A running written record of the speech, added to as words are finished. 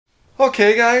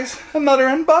Okay guys, another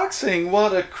unboxing.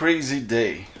 What a crazy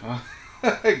day.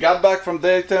 I got back from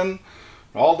Dayton,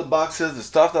 all the boxes, the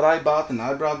stuff that I bought and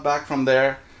I brought back from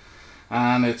there.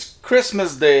 And it's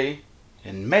Christmas Day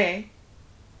in May,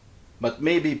 but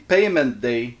maybe payment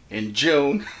day in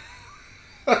June.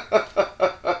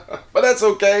 But that's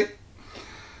okay.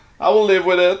 I will live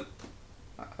with it.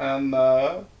 And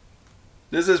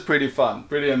this is pretty fun,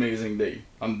 pretty amazing day.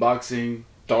 Unboxing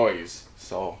toys.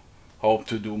 So hope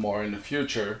to do more in the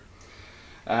future,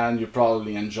 and you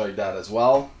probably enjoyed that as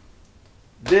well.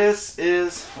 This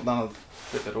is, hold on, I'll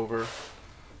flip it over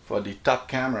for the top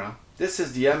camera. This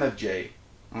is the MFJ,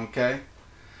 okay,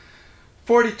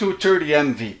 4230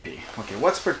 MVP. Okay,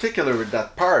 what's particular with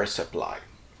that power supply?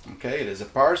 Okay, it is a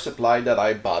power supply that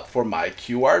I bought for my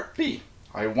QRP.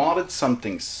 I wanted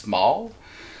something small,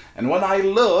 and when I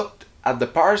looked at the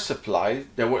power supply,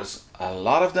 there was a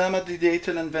lot of them at the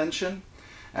Dayton Hamvention.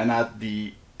 And at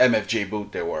the MFJ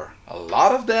booth, there were a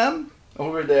lot of them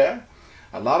over there,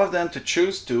 a lot of them to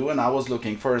choose to, and I was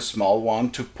looking for a small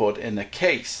one to put in a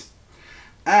case.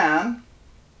 And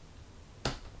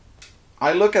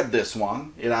I look at this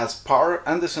one. It has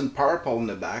Anderson power pole in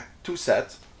the back, 2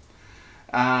 sets,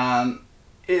 and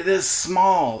it is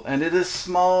small, and it is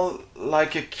small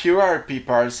like a QRP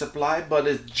power supply, but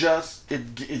it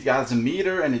has a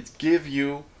meter and it gives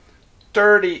you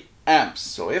 30 amps.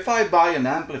 So if I buy an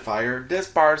amplifier, this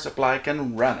power supply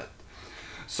can run it.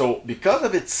 So because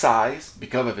of its size,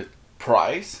 because of its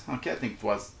price, okay, I think it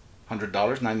was $100,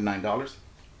 $99,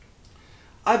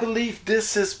 I believe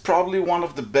this is probably one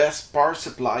of the best power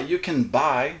supply you can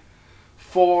buy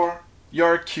for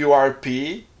your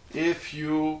QRP if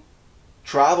you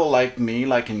travel like me,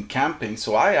 like in camping.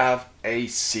 So I have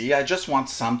AC, I just want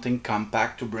something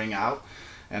compact to bring out,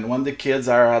 and when the kids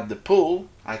are at the pool,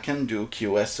 I can do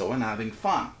QSO and having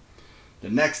fun. The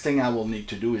next thing I will need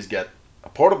to do is get a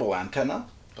portable antenna,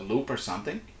 a loop or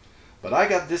something. But I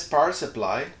got this power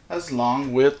supply as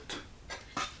long with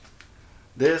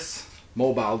this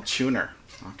mobile tuner,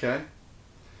 okay?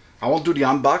 I won't do the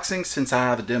unboxing since I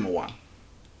have a demo one.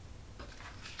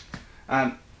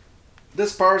 And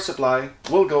this power supply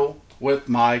will go with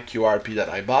my QRP that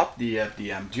I bought, the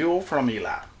FDM Duo from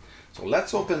Elab. So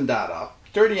let's open that up.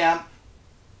 30 amp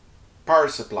power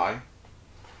supply,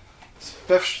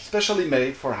 specially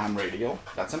made for ham radio.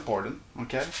 That's important,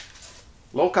 okay?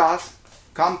 Low cost,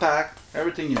 compact,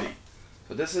 everything you need.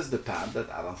 So this is the pad that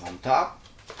is on top.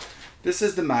 This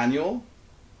is the manual.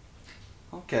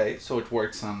 Okay, so it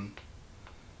works on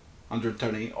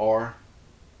 120 or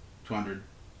 200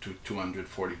 to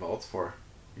 240 volts for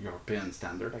European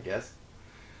standard, I guess.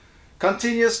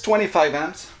 Continuous 25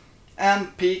 amps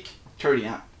and peak 30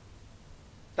 amp.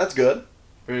 That's good,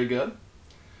 very good.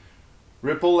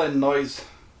 Ripple and noise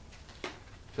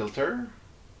filter,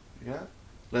 yeah,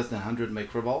 less than 100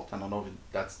 microvolt. I don't know if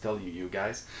that's telling you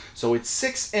guys. So it's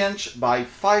 6 inch by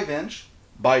 5 inch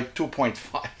by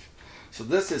 2.5. So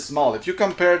this is small. If you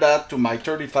compare that to my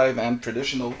 35 amp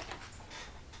traditional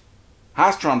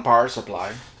Astron power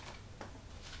supply,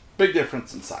 big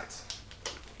difference in size.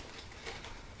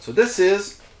 So this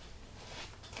is,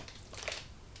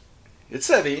 it's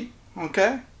heavy,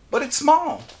 okay, but it's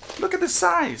small. Look at the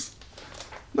size.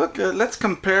 Look, let's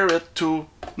compare it to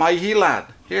my HELAD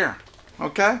here,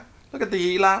 okay? Look at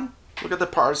the HELAD, look at the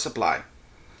power supply.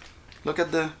 Look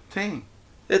at the thing.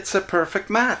 It's a perfect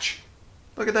match.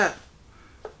 Look at that.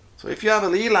 So if you have a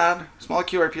HELAD, small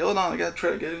QRP, hold on, I gotta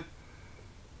try to get it.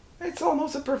 It's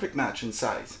almost a perfect match in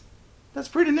size. That's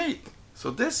pretty neat. So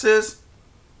this is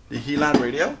the HELAD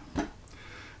radio. And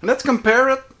let's compare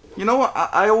it. You know,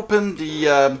 I opened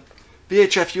the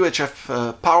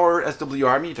VHF-UHF power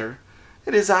SWR meter.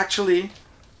 It is actually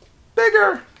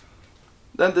bigger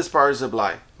than this power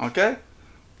supply, okay?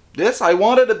 This, I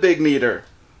wanted a big meter.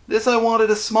 This, I wanted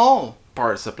a small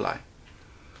power supply.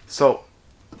 So,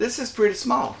 this is pretty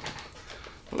small.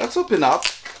 Let's open up.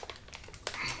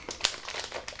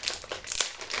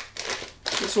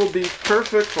 This will be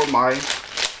perfect for my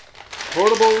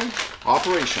portable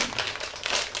operation.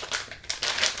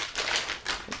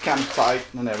 Campsite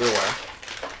and everywhere.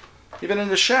 Even in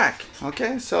the shack,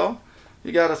 okay? So,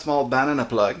 you got a small banana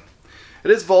plug. It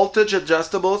is voltage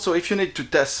adjustable, so if you need to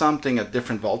test something at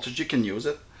different voltage, you can use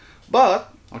it.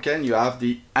 But, okay, and you have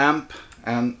the amp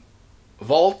and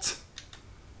volt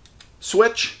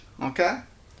switch, okay?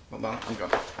 Hold on,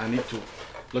 I need to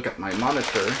look at my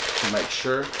monitor to make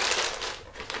sure.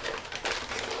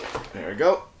 There we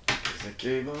go. Here's the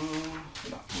cable.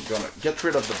 No, I'm gonna get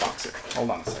rid of the box here.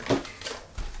 Hold on a second.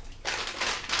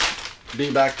 Be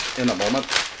back in a moment.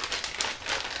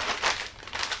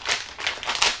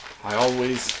 I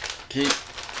always keep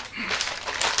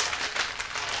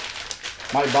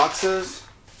my boxes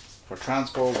for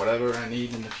transport, whatever I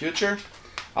need in the future.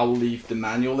 I'll leave the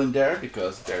manual in there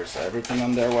because there's everything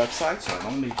on their website, so I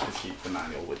don't need to keep the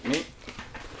manual with me.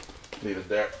 Leave it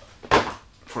there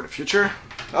for the future.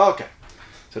 Okay,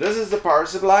 so this is the power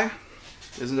supply.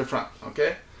 This is the front,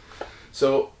 okay?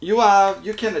 So you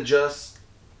can adjust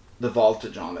the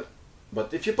voltage on it,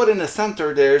 but if you put in the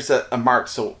center, there's a mark,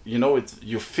 so you know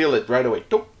you feel it right away.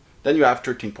 Then you have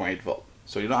 13.8 volt,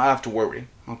 so you don't have to worry,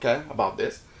 okay, about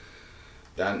this.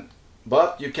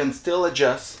 But you can still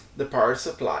adjust the power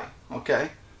supply,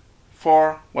 okay,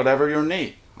 for whatever you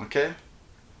need, okay,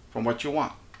 from what you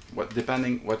want,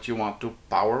 depending what you want to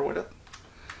power with it.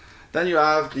 Then you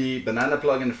have the banana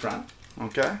plug in the front,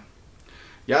 okay.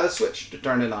 You have a switch to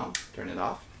turn it on, turn it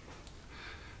off.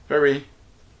 Very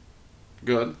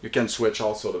good. You can switch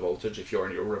also the voltage. If you're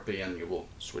in European, you will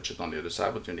switch it on the other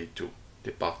side, but you need to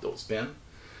tip off those pins.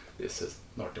 This is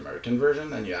North American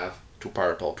version, and you have 2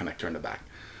 power pole connector in the back.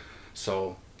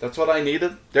 So that's what I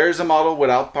needed. There is a model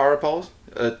without power poles,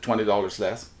 $20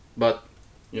 less, but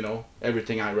you know,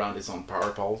 everything I run is on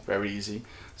power poles, very easy.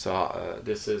 So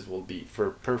this will be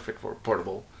perfect for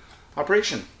portable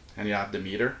operation. And you have the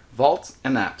meter, volts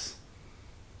and amps.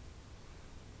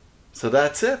 So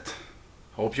that's it.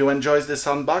 Hope you enjoyed this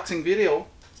unboxing video.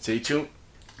 Stay tuned.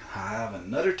 I have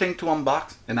another thing to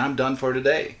unbox and I'm done for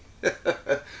today.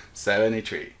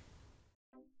 73.